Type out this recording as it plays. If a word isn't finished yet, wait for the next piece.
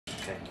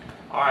Okay.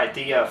 Alright,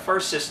 the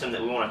first system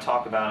that we want to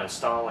talk about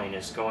installing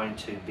is going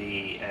to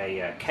be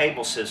a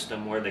cable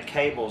system where the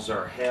cables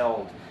are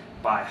held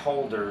by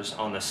holders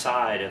on the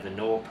side of the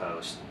newel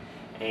post.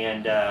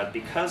 And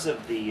because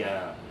of the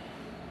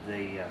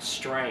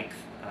strength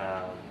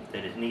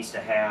that it needs to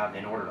have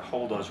in order to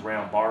hold those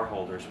round bar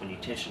holders when you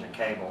tension the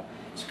cable,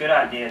 it's a good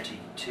idea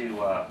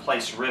to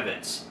place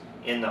rivets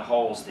in the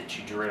holes that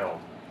you drilled.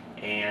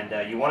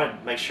 And you want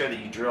to make sure that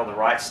you drill the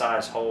right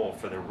size hole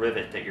for the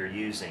rivet that you're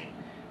using.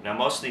 Now,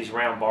 most of these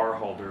round bar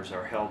holders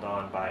are held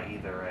on by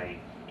either a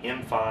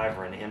M5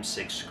 or an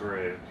M6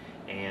 screw,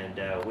 and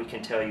we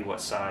can tell you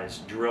what size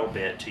drill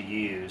bit to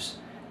use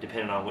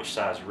depending on which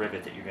size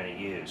rivet that you're going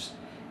to use.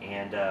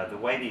 And the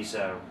way these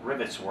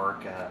rivets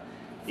work,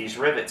 these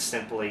rivets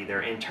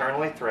they're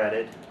internally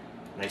threaded.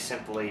 They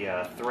simply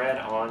thread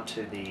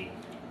onto the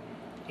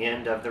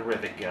end of the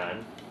rivet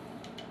gun,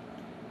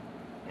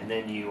 and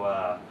then you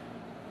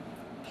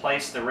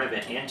place the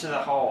rivet into the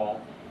hole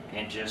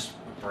and just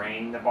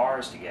bring the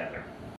bars together.